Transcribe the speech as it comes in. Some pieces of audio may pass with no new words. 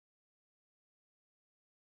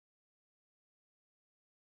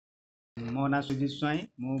मो ना सुजित स्वाई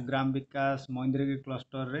मु ग्राम विकास महेंद्रगिरी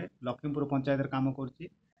क्लस्टर रे लखीमपुर पंचायत काम करुच्ची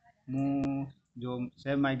मु जो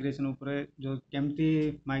से माइग्रेशन उपरे जो केमती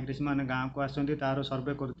माइग्रेशन माने गाँव को आसती तार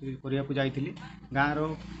सर्वे करने जाइली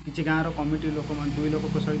गाँव रि गाँव कमिटी लोक मान 2 लोक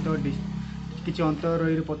सहित किसी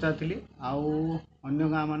अंतर पचारि आउ अन्य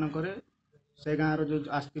गाँव मानक से गाँव जो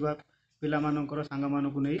आसवा पिला मानकर सांग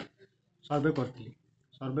मानक नहीं सर्वे करी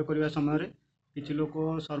सर्वे करने समय किसी लोक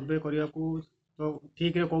सर्वे करने को तो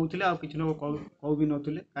ठीक रे कहते आ किसी लोग कह भी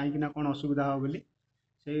नथिले कहीं कौन असुविधा हो बोली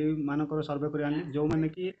से मानकर सर्वे कर आनी जो मैंने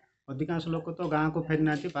कि अधिकांश लोक तो गाँव को फेरी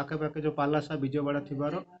ना पाखे पाखे जो पालासा विजयवाड़ा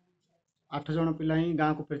थीबार 8 जन पिला ही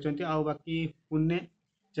गाँव को फेरी आउ बाकी पुणे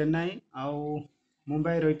चेन्नई आउ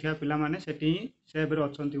मुंबई रही पिला माने सेठी सेव रे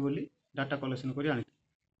अछंती बोली डाटा कलेक्शन कर आनी।